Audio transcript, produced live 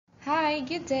Hi,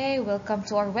 good day. Welcome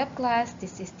to our web class.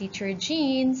 This is Teacher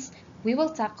Jeans. We will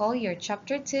tackle your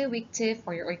Chapter 2, Week 2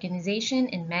 for your Organization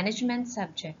and Management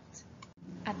subject.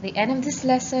 At the end of this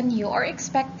lesson, you are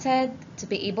expected to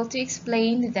be able to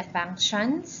explain the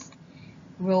functions,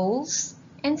 roles,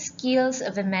 and skills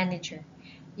of a manager.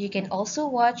 You can also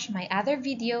watch my other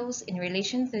videos in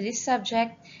relation to this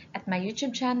subject at my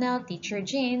YouTube channel, Teacher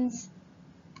Jeans.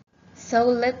 So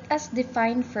let us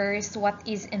define first what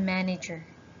is a manager.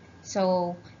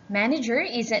 So, manager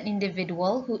is an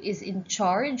individual who is in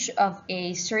charge of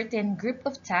a certain group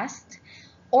of tasks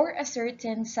or a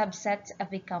certain subset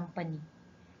of a company.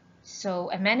 So,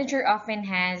 a manager often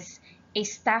has a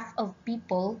staff of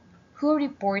people who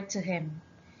report to him.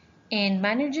 And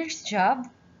manager's job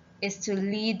is to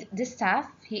lead the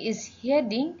staff he is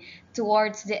heading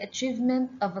towards the achievement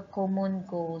of a common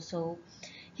goal. So,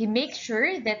 he makes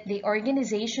sure that the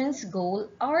organization's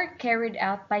goals are carried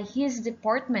out by his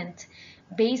department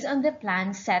based on the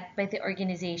plan set by the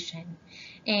organization.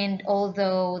 And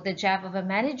although the job of a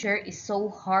manager is so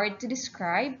hard to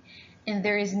describe, and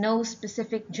there is no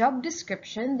specific job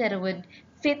description that would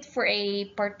fit for a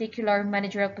particular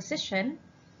managerial position,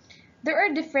 there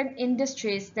are different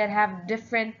industries that have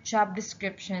different job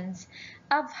descriptions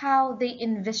of how they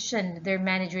envision their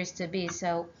managers to be.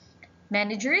 So,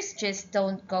 managers just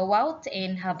don't go out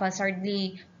and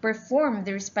haphazardly perform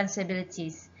the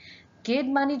responsibilities. Good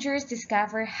managers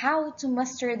discover how to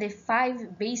master the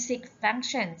 5 basic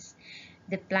functions: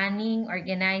 the planning,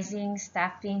 organizing,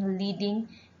 staffing, leading,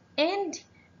 and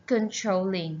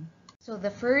controlling. So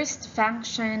the first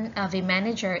function of a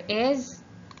manager is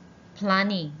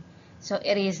planning. So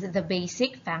it is the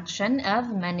basic function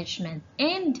of management,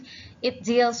 and it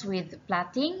deals with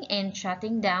plotting and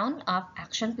jotting down of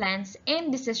action plans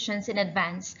and decisions in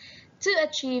advance to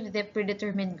achieve the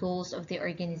predetermined goals of the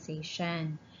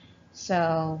organization.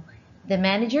 So the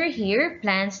manager here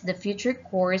plans the future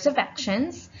course of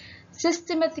actions,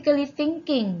 systematically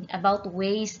thinking about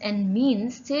ways and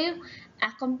means to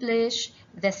accomplish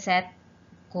the set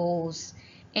goals.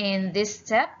 And this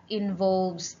step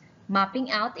involves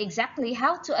mapping out exactly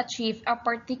how to achieve a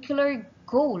particular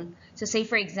goal. So say,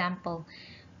 for example,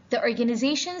 the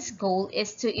organization's goal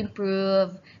is to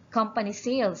improve company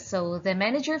sales. So the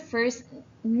manager first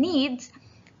needs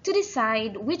to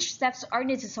decide which steps are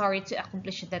necessary to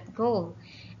accomplish that goal.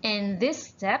 And these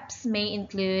steps may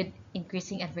include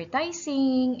increasing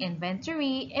advertising,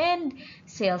 inventory, and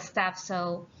sales staff.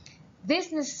 So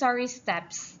these necessary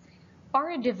steps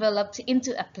are developed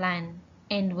into a plan.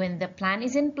 And when the plan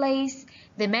is in place,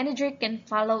 the manager can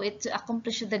follow it to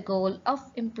accomplish the goal of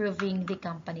improving the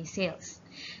company sales.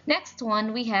 Next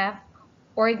one, we have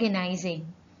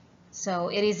organizing. So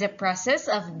it is a process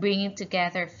of bringing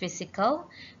together physical,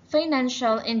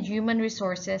 financial, and human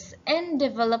resources and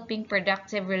developing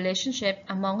productive relationship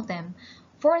among them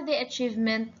for the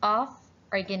achievement of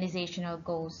organizational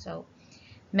goals. So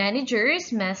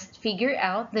managers must figure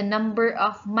out the number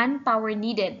of manpower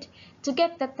needed to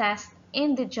get the task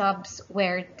and the jobs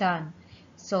were done.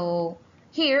 So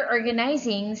here,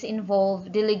 organizings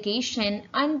involve delegation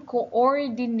and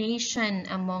coordination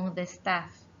among the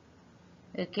staff.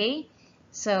 Okay,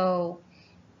 so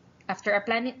after a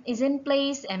plan is in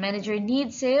place, a manager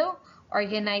needs to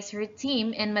organize her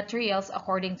team and materials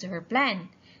according to her plan.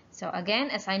 So again,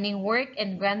 assigning work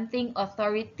and granting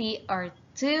authority are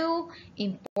two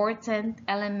important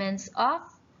elements of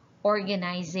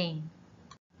organizing.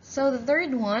 So the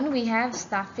third one, we have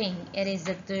staffing. It is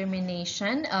the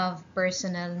determination of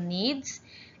personnel needs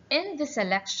and the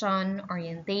selection,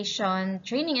 orientation,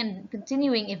 training, and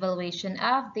continuing evaluation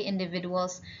of the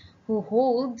individuals who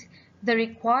hold the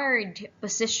required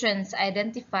positions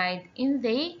identified in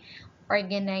the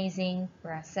organizing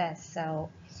process. So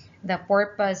the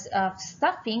purpose of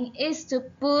staffing is to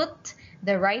put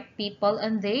the right people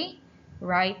on the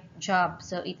right job.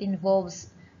 So it involves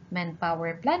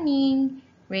manpower planning,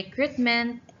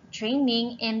 recruitment,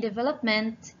 training and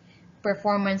development,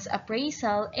 performance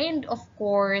appraisal, and of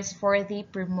course for the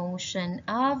promotion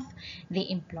of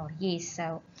the employees.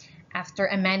 So after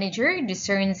a manager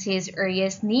discerns his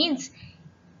area's needs,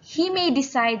 he may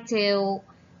decide to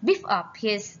beef up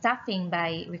his staffing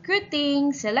by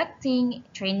recruiting, selecting,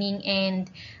 training,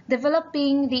 and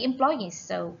developing the employees.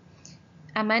 So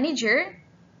a manager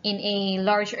in a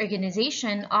large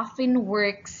organization often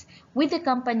works with the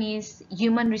company's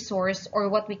human resource, or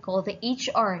what we call the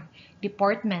HR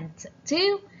department,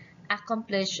 to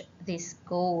accomplish this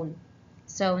goal.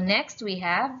 So next we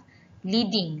have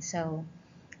leading. So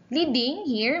leading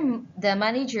here, the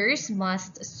managers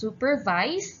must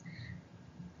supervise,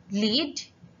 lead,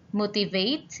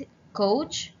 motivate,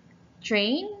 coach,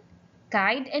 train,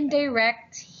 guide and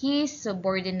direct his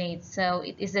subordinates. So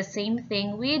it is the same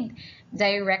thing with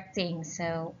directing.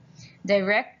 So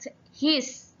direct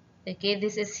his, okay,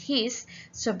 this is his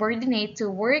subordinate to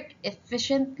work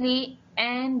efficiently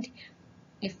and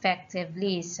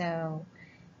effectively. So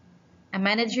a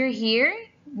manager here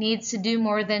needs to do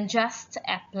more than just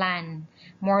a plan,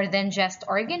 more than just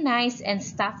organize and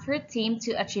staff her team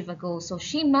to achieve a goal. So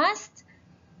she must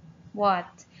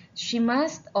what? She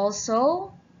must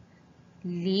also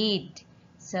lead.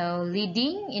 So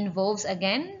leading involves,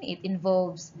 again, it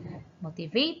involves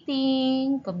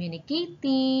motivating,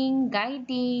 communicating,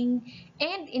 guiding,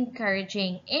 and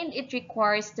encouraging. And it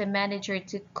requires the manager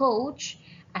to coach,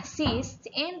 assist,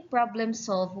 and problem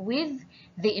solve with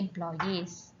the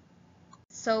employees.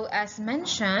 So as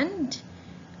mentioned,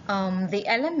 the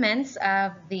elements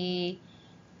of the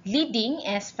leading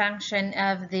as function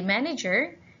of the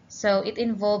manager. So it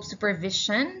involves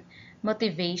supervision,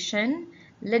 motivation,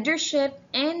 leadership,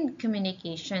 and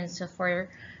communication. So for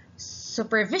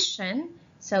supervision,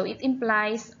 so it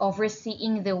implies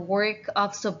overseeing the work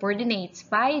of subordinates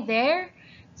by their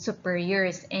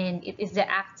superiors, and it is the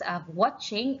act of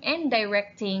watching and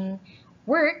directing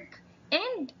work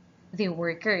and the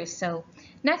workers. So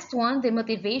next one, the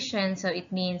motivation. So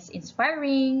it means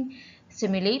inspiring,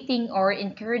 stimulating, or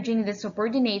encouraging the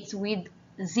subordinates with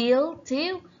zeal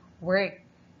to work.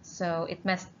 So it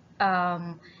must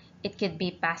it could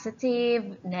be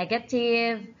positive,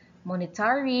 negative,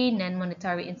 monetary,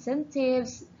 non-monetary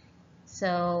incentives.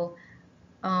 So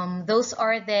those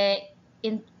are the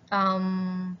in,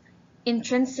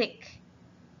 intrinsic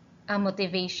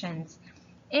motivations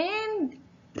and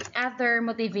other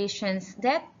motivations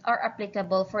that are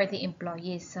applicable for the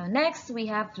employees. So next we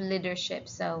have leadership.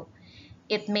 So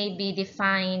it may be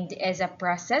defined as a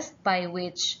process by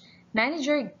which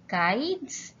manager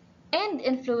guides and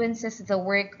influences the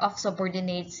work of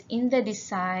subordinates in the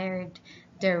desired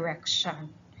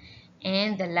direction.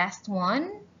 And the last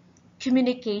one,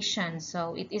 communication.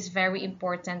 So it is very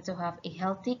important to have a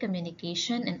healthy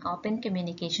communication and open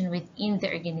communication within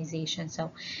the organization.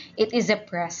 So it is a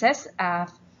process of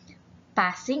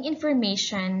passing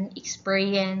information,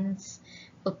 experience,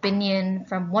 opinion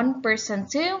from one person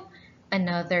to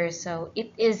another. So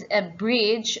it is a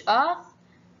bridge of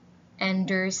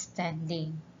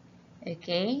understanding.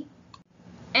 Okay?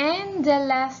 And the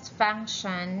last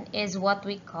function is what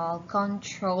we call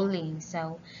controlling.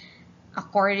 So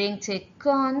according to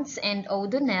Kuntz and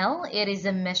O'Donnell, it is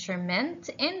a measurement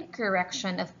and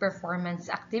correction of performance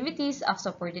activities of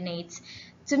subordinates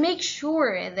to make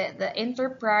sure that the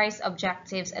enterprise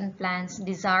objectives and plans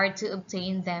desired to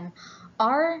obtain them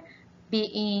are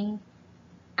being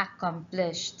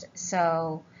accomplished.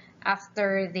 So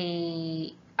after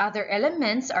the other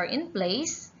elements are in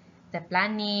place, the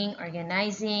planning,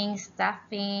 organizing,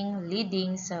 staffing,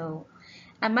 leading, so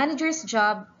a manager's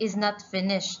job is not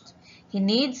finished. He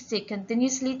needs to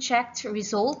continuously check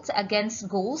results against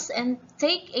goals and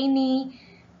take any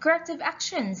corrective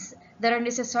actions that are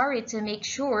necessary to make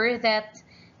sure that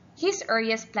his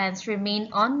area's plans remain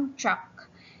on track.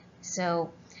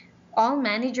 So all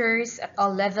managers at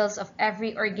all levels of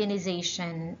every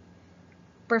organization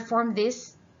perform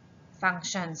these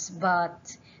functions,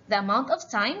 but the amount of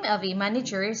time of a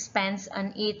manager spends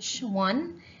on each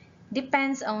one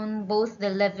depends on both the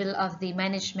level of the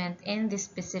management and the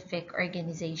specific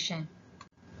organization.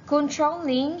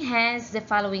 Controlling has the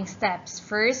following steps.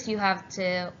 First, you have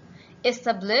to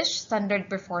establish standard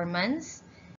performance,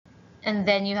 and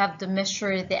then you have to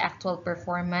measure the actual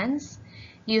performance.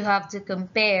 You have to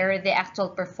compare the actual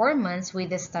performance with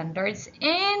the standards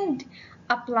and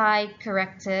apply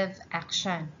corrective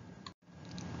action.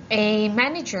 A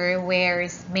manager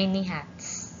wears many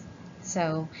hats.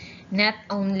 So, not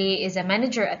only is a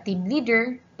manager a team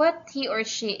leader, but he or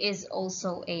she is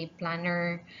also a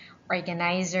planner,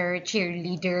 organizer,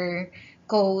 cheerleader,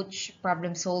 coach,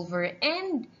 problem solver,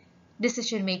 and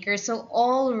decision maker. So,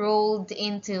 all rolled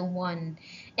into one.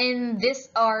 And these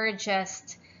are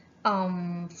just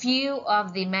few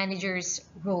of the manager's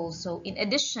roles. So, in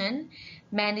addition,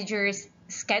 managers'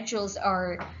 schedules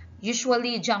are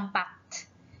usually jam-packed.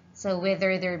 So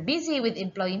whether they're busy with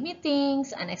employee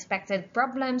meetings, unexpected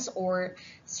problems, or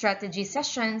strategy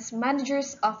sessions,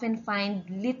 managers often find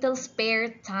little spare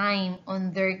time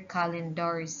on their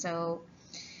calendars. So,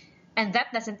 and that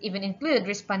doesn't even include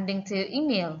responding to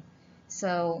email.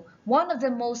 So one of the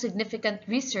most significant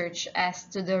research as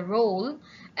to the role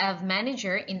of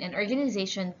manager in an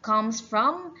organization comes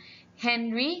from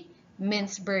Henry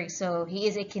Mintzberg. So he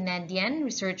is a Canadian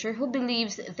researcher who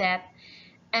believes that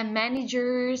a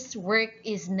manager's work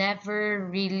is never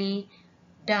really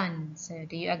done. So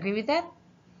do you agree with that?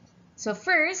 So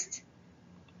first,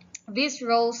 these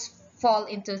roles fall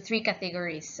into three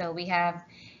categories. So we have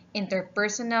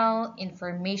interpersonal,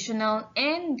 informational,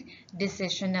 and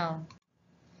decisional.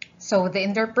 So the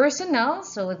interpersonal,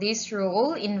 so this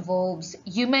role involves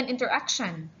human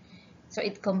interaction. So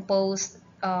it composed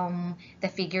the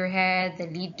figurehead, the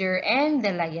leader, and the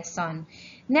liaison.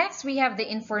 Next, we have the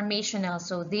informational.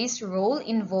 So this role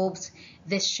involves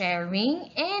the sharing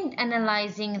and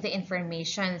analyzing the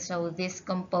information. So this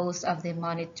composed of the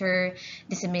monitor,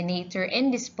 disseminator, and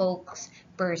the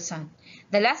spokesperson.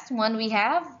 The last one we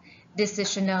have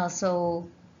decisional. So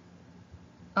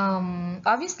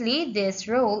obviously, this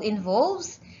role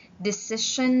involves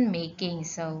decision making.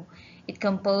 So it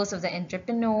composed of the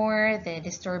entrepreneur, the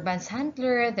disturbance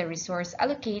handler, the resource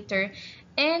allocator,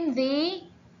 and the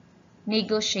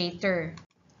negotiator.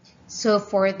 So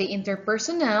for the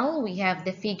interpersonal, we have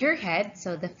the figurehead.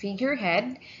 So the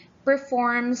figurehead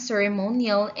performs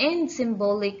ceremonial and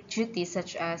symbolic duties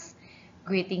such as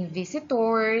greeting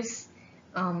visitors,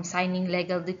 signing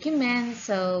legal documents.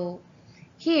 So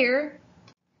here,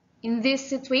 in these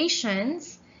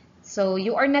situations, so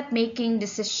you are not making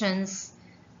decisions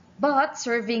but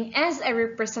serving as a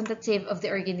representative of the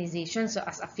organization. So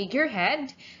as a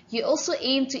figurehead, you also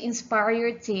aim to inspire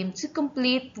your team to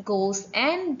complete goals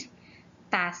and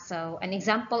tasks. So an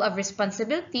example of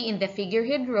responsibility in the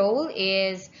figurehead role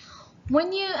is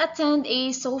when you attend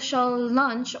a social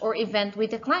lunch or event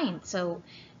with a client. So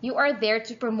you are there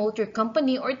to promote your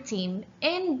company or team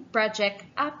and project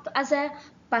up as a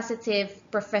positive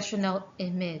professional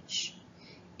image.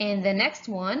 And the next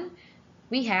one,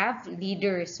 we have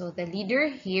leader. So the leader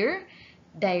here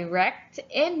direct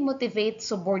and motivate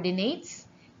subordinates,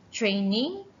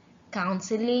 training,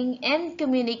 counseling, and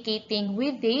communicating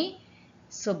with the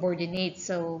subordinates.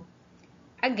 So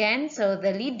again, so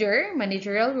the leader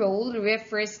managerial role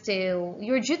refers to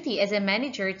your duty as a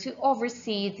manager to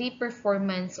oversee the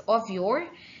performance of your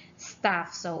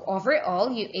staff. So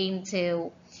overall, you aim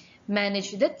to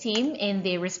manage the team and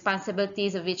the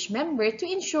responsibilities of each member to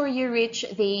ensure you reach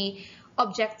the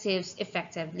objectives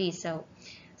effectively. So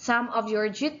some of your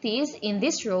duties in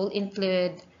this role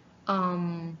include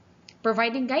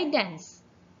providing guidance.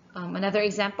 Another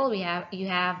example, you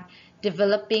have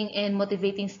developing and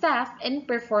motivating staff and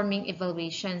performing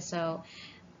evaluation. So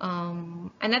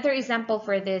another example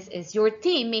for this is your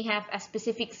team may have a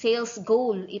specific sales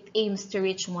goal it aims to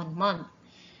reach 1 month.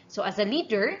 So as a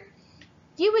leader,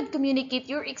 you would communicate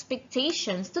your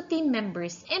expectations to team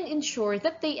members and ensure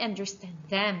that they understand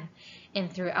them.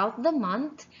 And throughout the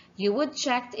month, you would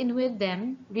check in with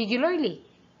them regularly.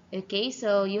 Okay,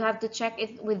 so you have to check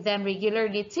it with them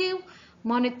regularly to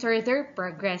monitor their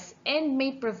progress and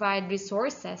may provide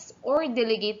resources or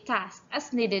delegate tasks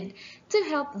as needed to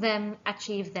help them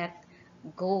achieve that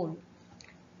goal.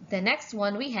 The next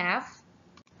one we have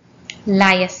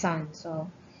liaison.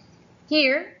 So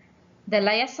here, the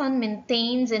liaison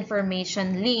maintains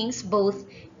information links both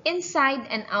inside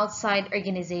and outside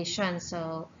organizations.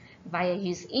 So via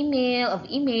use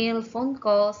email, phone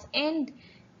calls, and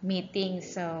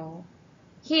meetings. So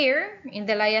here in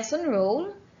the liaison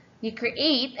role, you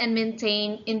create and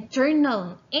maintain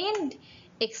internal and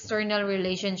external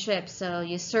relationships. So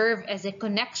you serve as a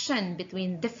connection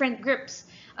between different groups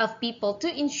of people to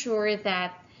ensure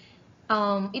that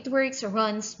it works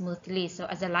runs smoothly. So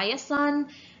as a liaison,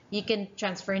 you can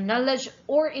transfer knowledge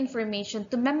or information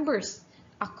to members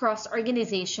across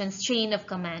organizations' chain of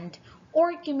command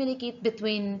or communicate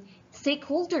between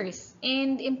stakeholders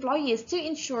and employees to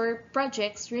ensure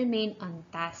projects remain on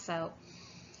task. So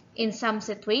in some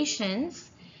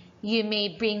situations, you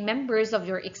may bring members of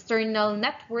your external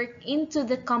network into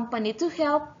the company to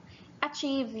help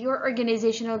achieve your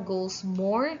organizational goals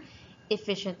more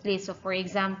efficiently. So for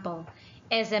example,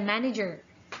 as a manager,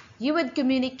 you would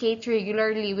communicate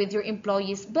regularly with your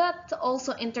employees but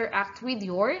also interact with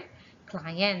your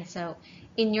clients. So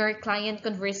in your client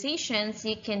conversations,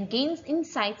 you can gain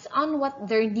insights on what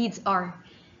their needs are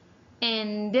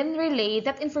and then relay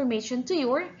that information to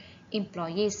your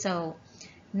employees. So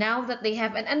now that they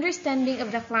have an understanding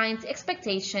of the client's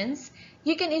expectations,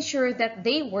 you can ensure that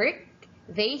they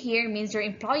here means your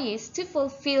employees, to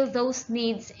fulfill those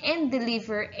needs and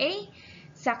deliver a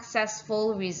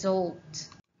successful result.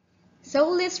 So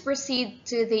let's proceed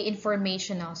to the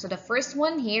informational. So the first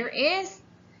one here is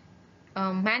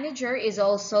manager is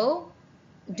also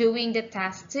doing the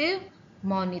task to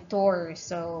monitor.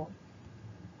 So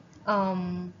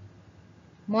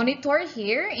monitor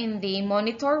here in the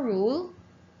monitor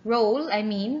role,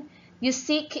 you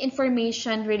seek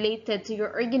information related to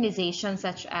your organization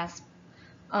such as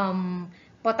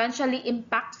potentially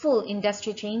impactful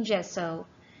industry changes. So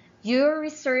your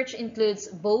research includes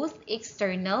both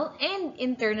external and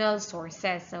internal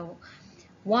sources. So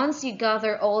once you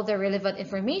gather all the relevant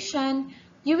information,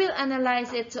 you will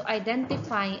analyze it to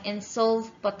identify and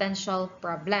solve potential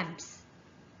problems.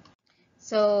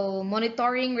 So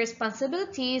monitoring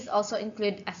responsibilities also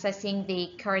include assessing the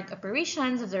current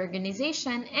operations of the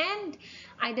organization and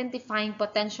identifying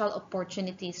potential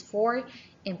opportunities for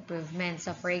improvement.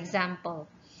 So for example,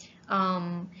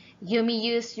 you may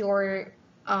use your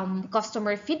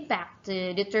customer feedback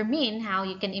to determine how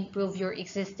you can improve your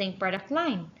existing product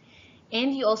line.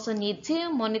 And you also need to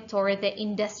monitor the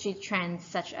industry trends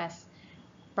such as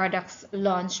products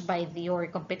launched by your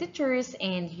competitors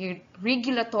and your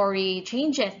regulatory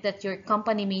changes that your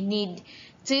company may need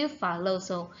to follow.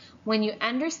 So when you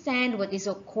understand what is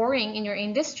occurring in your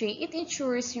industry, it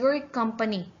ensures your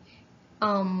company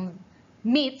um,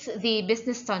 meets the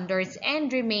business standards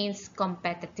and remains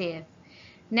competitive.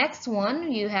 Next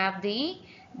one, you have the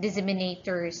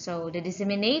disseminator. So the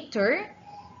disseminator,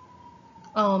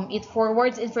 it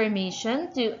forwards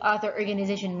information to other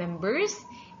organization members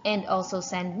and also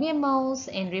send memos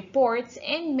and reports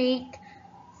and make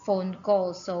phone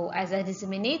calls. So as a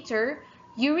disseminator,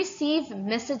 you receive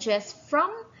messages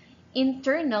from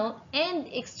internal and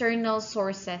external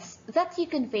sources that you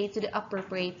convey to the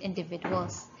appropriate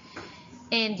individuals.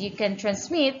 And you can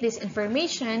transmit this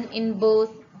information in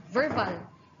both verbal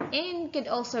and could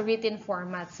also written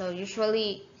format. So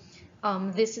usually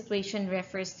this situation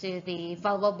refers to the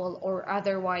valuable or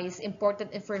otherwise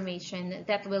important information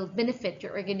that will benefit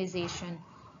your organization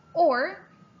or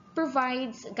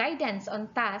provides guidance on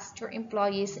tasks your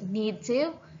employees need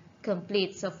to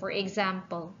complete. So for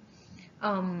example,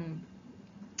 um,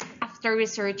 after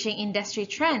researching industry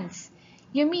trends,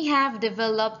 you may have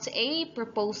developed a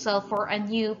proposal for a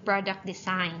new product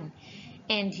design.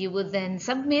 And you would then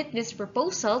submit this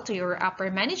proposal to your upper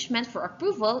management for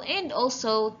approval and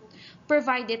also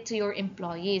provide it to your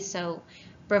employees. So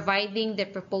providing the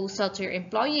proposal to your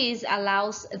employees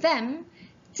allows them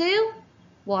to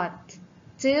what?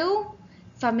 To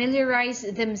familiarize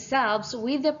themselves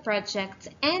with the project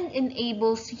and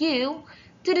enables you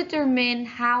to determine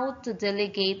how to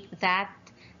delegate that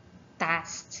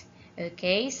task.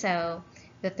 Okay, so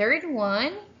the third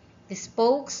one, the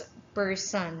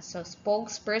spokesperson. So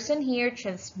spokesperson here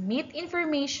transmit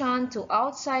information to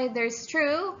outsiders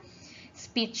through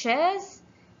speeches,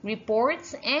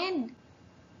 reports, and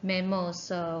memos.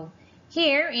 So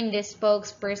here in the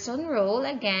spokesperson role,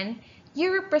 again,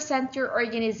 you represent your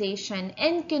organization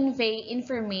and convey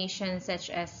information such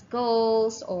as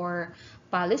goals or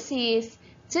policies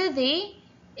to the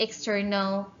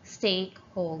external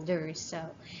stakeholders. So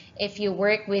if you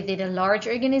work within a large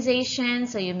organization,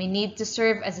 so you may need to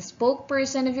serve as a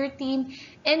spokesperson of your team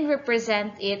and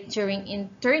represent it during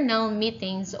internal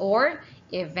meetings or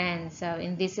events. So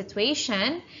in this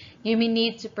situation, you may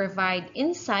need to provide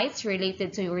insights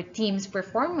related to your team's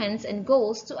performance and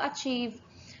goals to achieve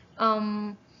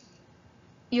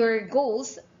your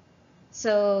goals.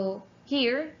 So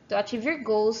here, to achieve your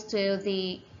goals to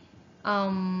the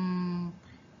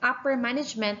upper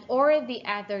management or the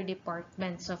other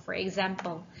departments. So for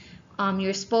example,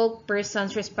 your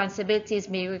spokesperson's responsibilities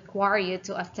may require you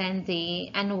to attend the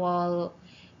annual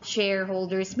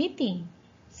shareholders meeting.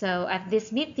 So at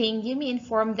this meeting, you may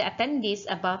inform the attendees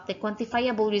about the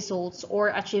quantifiable results or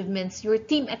achievements your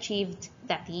team achieved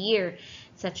that year,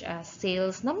 such as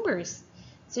sales numbers.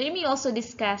 So you may also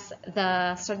discuss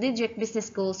the strategic business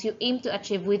goals you aim to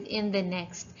achieve within the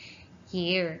next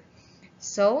year.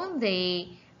 So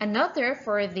another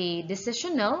for the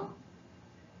decisional,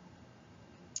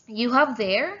 you have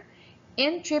there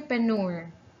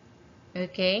entrepreneur.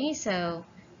 Okay, so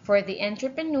for the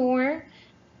entrepreneur,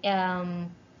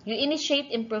 you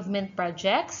initiate improvement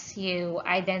projects, you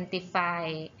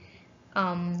identify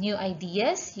new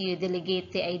ideas, you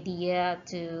delegate the idea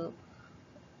to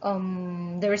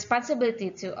the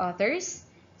responsibility to others.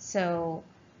 So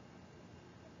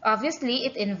obviously,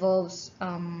 it involves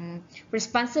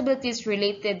responsibilities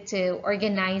related to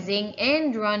organizing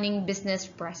and running business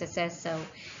processes. So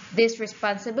these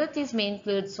responsibilities may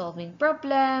include solving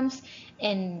problems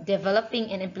and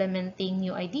developing and implementing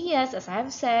new ideas, as I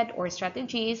have said, or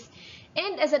strategies.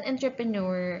 And as an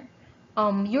entrepreneur,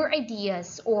 your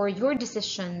ideas or your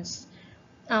decisions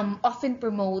often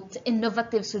promote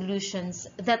innovative solutions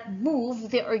that move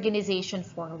the organization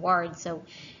forward. So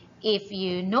if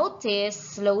you notice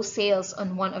slow sales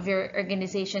on one of your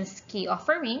organization's key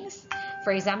offerings,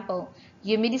 for example,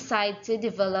 you may decide to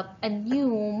develop a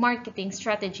new marketing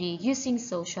strategy using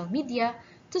social media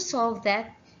to solve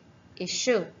that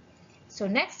issue. So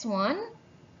next one,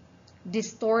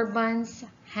 disturbance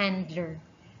handler.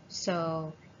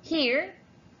 So here,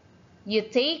 you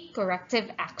take corrective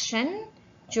action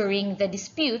during the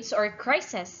disputes or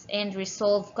crisis and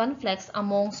resolve conflicts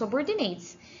among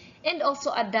subordinates, and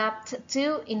also adapt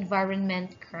to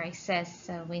environment crisis.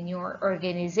 So when your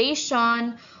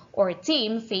organization or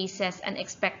team faces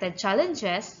unexpected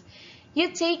challenges,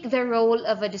 you take the role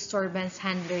of a disturbance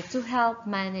handler to help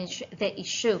manage the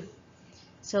issue.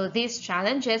 So these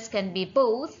challenges can be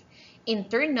both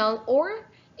internal or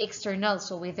external.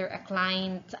 So whether a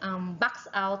client backs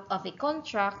out of a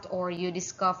contract or you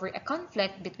discover a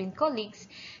conflict between colleagues.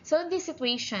 So in these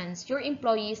situations, your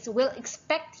employees will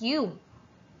expect you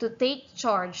to take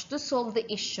charge to solve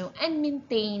the issue and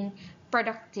maintain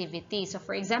productivity. So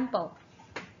for example,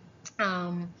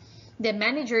 um, the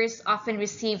managers often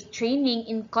receive training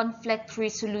in conflict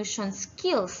resolution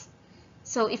skills.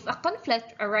 So if a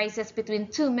conflict arises between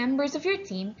two members of your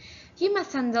team, you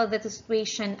must handle the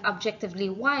situation objectively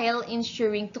while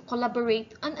ensuring to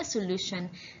collaborate on a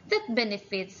solution that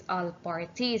benefits all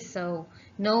parties. So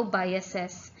no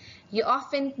biases. You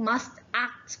often must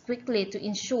act quickly to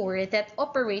ensure that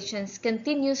operations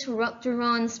continues to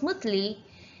run smoothly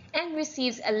and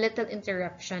receives a little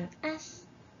interruption as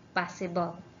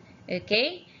possible.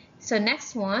 Okay, so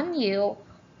next one, you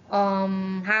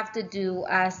have to do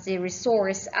as the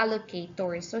resource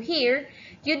allocator. So here,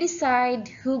 you decide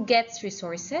who gets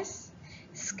resources,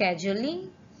 scheduling,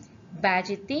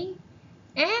 budgeting,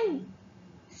 and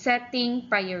setting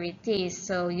priorities.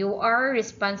 So you are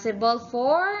responsible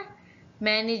for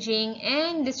managing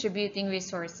and distributing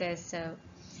resources. So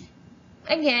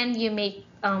again, you make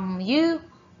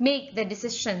the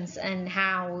decisions and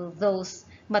how those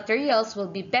materials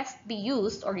will be best be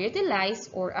used or utilized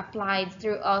or applied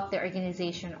throughout the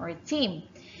organization or team.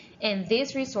 And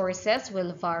these resources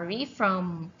will vary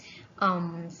from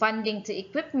funding to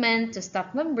equipment to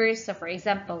staff members. So for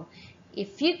example,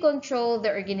 if you control the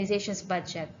organization's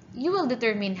budget, you will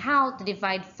determine how to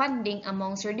divide funding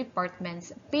amongst your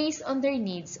departments based on their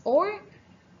needs or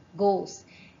goals.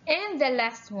 And the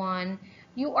last one,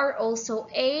 you are also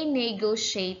a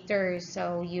negotiator.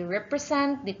 So you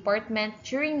represent department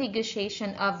during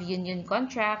negotiation of union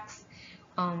contracts,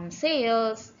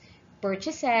 sales,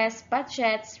 purchases,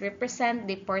 budgets, represent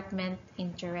department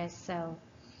interests.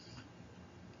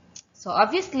 So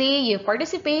obviously you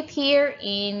participate here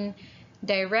in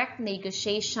direct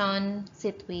negotiation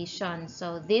situation.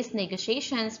 So these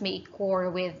negotiations may occur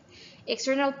with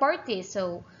external parties.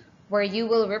 So where you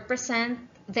will represent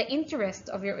the interest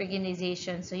of your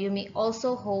organization. So you may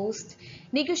also host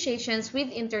negotiations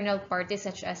with internal parties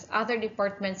such as other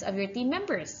departments of your team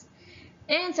members.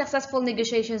 And successful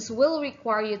negotiations will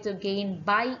require you to gain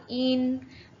buy-in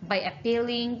by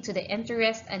appealing to the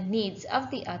interests and needs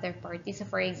of the other party. So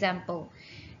for example,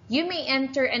 you may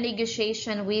enter a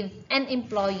negotiation with an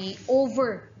employee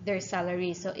over their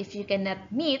salary. So if you cannot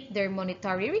meet their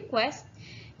monetary request,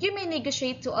 you may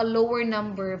negotiate to a lower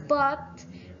number but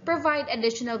provide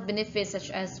additional benefits such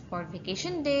as more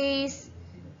vacation days,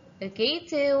 okay,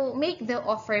 to make the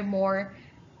offer more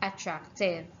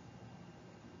attractive.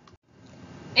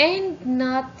 And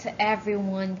not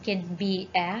everyone can be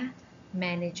a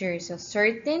manager. So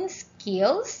certain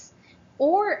skills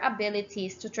or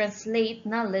abilities to translate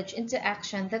knowledge into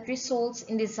action that results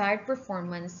in desired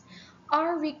performance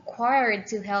are required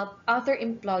to help other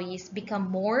employees become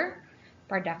more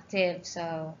productive.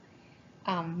 So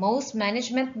most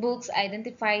management books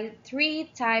identify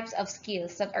 3 types of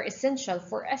skills that are essential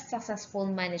for a successful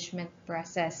management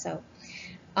process. So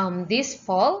these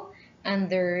fall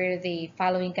under the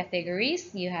following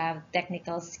categories. You have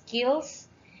technical skills,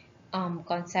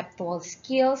 conceptual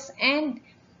skills, and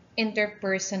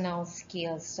interpersonal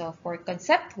skills. So for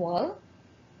conceptual,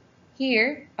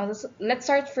 here, let's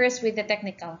start first with the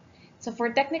technical. So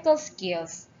for technical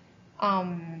skills,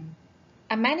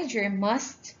 a manager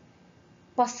must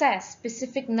possess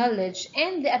specific knowledge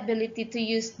and the ability to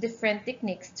use different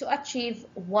techniques to achieve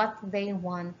what they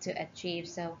want to achieve.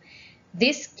 So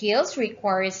these skills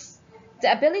requires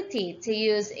the ability to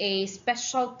use a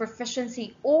special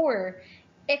proficiency or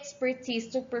expertise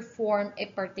to perform a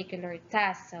particular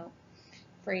task. So,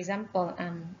 for example,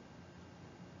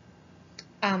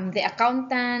 the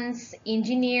accountants,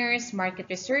 engineers, market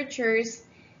researchers,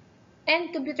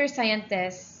 and computer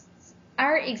scientists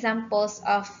are examples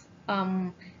of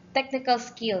technical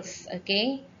skills,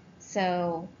 okay?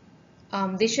 So,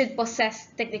 they should possess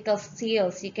technical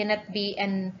skills. You cannot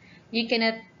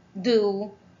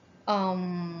do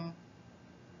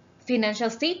financial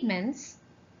statements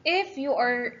if you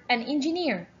are an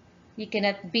engineer. You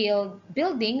cannot build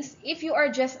buildings if you are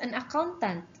just an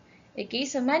accountant. Okay,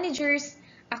 so managers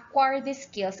acquire these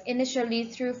skills initially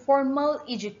through formal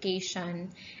education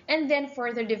and then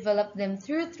further develop them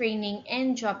through training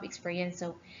and job experience.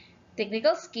 So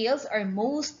technical skills are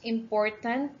most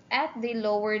important at the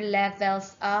lower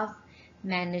levels of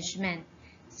management.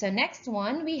 So next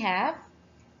one we have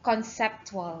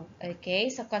conceptual. Okay,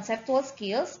 so conceptual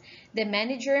skills, the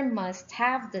manager must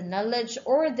have the knowledge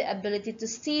or the ability to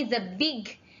see the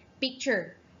big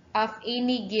picture of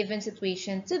any given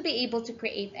situation to be able to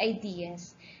create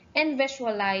ideas and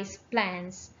visualize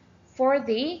plans for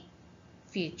the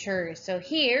future. So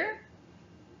here,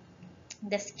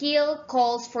 the skill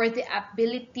calls for the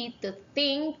ability to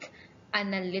think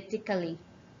analytically.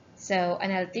 So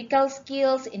analytical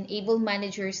skills enable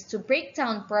managers to break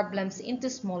down problems into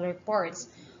smaller parts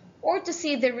or to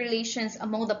see the relations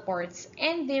among the parts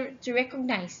and to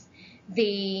recognize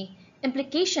the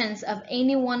implications of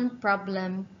any one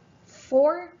problem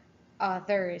for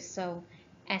others. So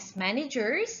as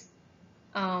managers,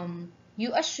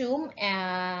 you assume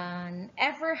an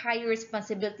ever higher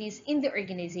responsibilities in the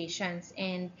organizations,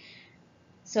 and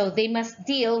so they must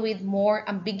deal with more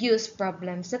ambiguous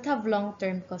problems that have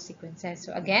long-term consequences.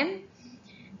 So again,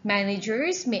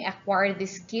 managers may acquire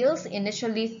these skills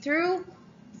initially through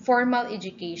formal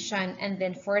education and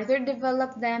then further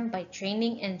develop them by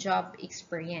training and job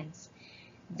experience.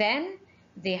 Then,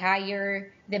 the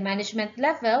higher the management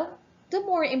level, the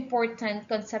more important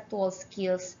conceptual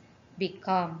skills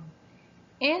become.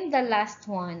 And the last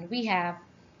one, we have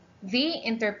the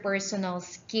interpersonal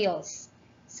skills.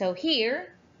 So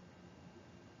here,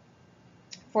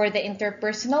 for the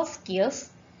interpersonal skills,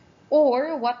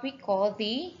 or what we call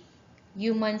the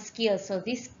human skills. So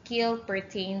this skill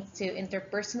pertains to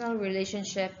interpersonal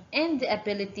relationship and the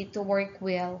ability to work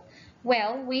well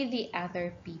with the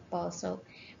other people. So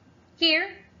here,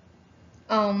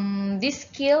 this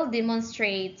skill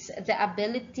demonstrates the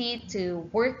ability to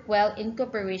work well in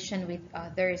cooperation with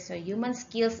others. So human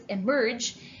skills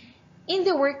emerge in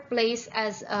the workplace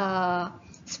as a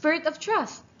spirit of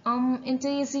trust,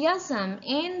 enthusiasm,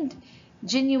 and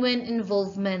genuine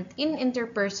involvement in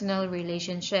interpersonal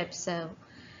relationships. So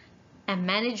a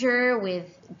manager with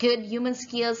good human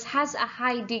skills has a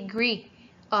high degree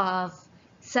of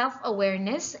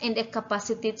self-awareness and a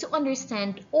capacity to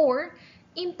understand or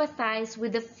empathize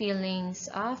with the feelings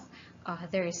of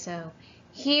others. So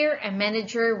here, a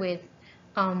manager with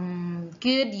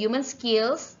good human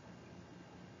skills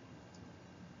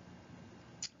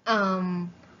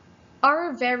um,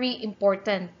 are very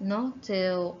important, no,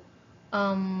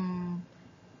 um,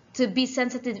 to be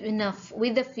sensitive enough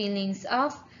with the feelings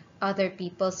of other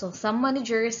people. So some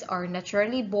managers are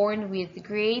naturally born with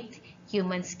great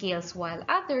human skills, while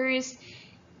others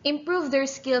improve their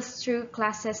skills through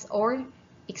classes or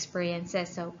experiences.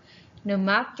 So no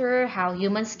matter how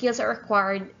human skills are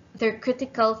acquired, they're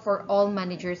critical for all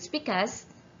managers because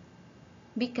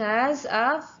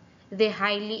of the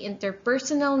highly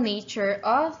interpersonal nature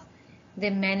of the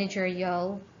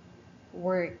managerial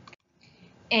work.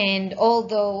 And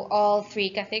although all three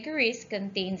categories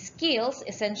contain skills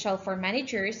essential for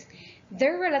managers,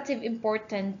 their relative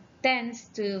importance tends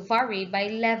to vary by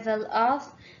level of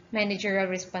managerial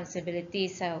responsibility.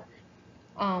 So,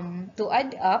 to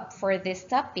add up for this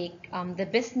topic, the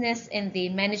business and the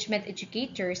management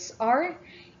educators are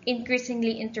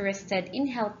increasingly interested in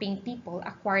helping people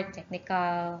acquire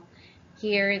technical,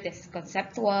 here, this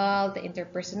conceptual, the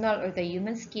interpersonal, or the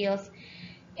human skills,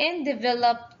 and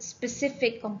develop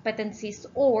specific competencies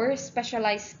or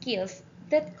specialized skills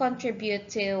that contribute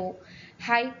to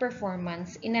high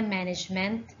performance in a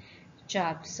management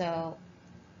job. So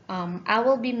I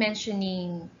will be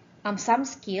mentioning some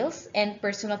skills and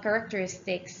personal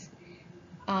characteristics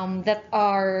that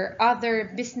are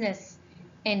other business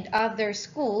and other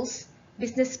schools,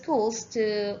 business schools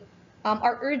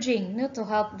are urging, to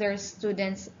help their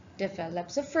students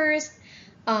develop. So first,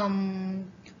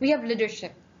 we have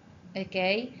leadership.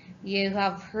 Okay, you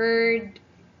have heard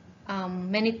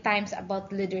many times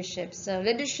about leadership. So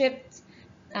leadership,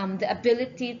 the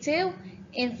ability to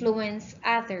influence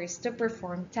others to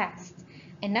perform tasks.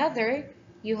 Another,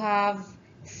 you have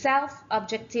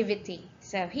self-objectivity.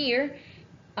 So here,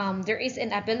 there is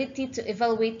an ability to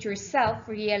evaluate yourself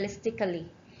realistically.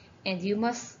 And you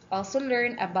must also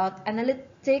learn about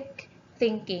analytic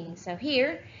thinking. So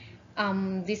here,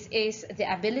 this is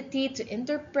the ability to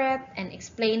interpret and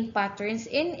explain patterns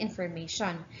in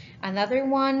information. Another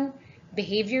one,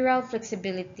 behavioral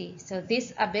flexibility. So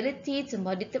this ability to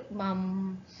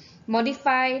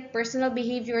modify personal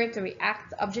behavior to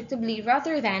react objectively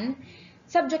rather than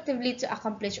subjectively to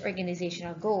accomplish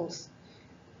organizational goals.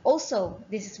 Also,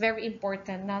 this is very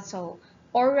important now, so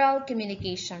oral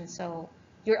communication, so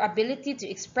your ability to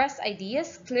express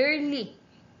ideas clearly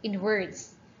in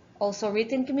words. Also,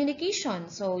 written communication,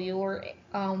 so your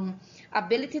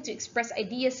ability to express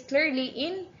ideas clearly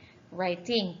in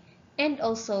writing. And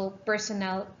also,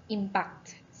 personal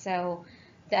impact, so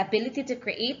the ability to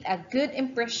create a good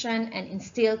impression and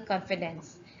instill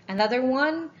confidence. Another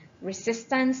one,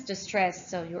 resistance to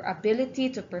stress, so your ability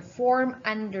to perform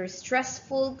under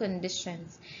stressful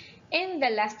conditions. And the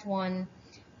last one,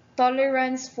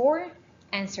 tolerance for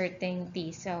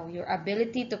uncertainty, so your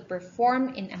ability to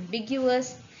perform in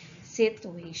ambiguous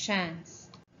situations.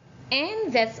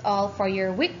 And that's all for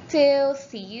your week 2.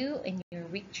 See you in your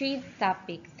week 3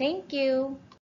 topic. Thank you.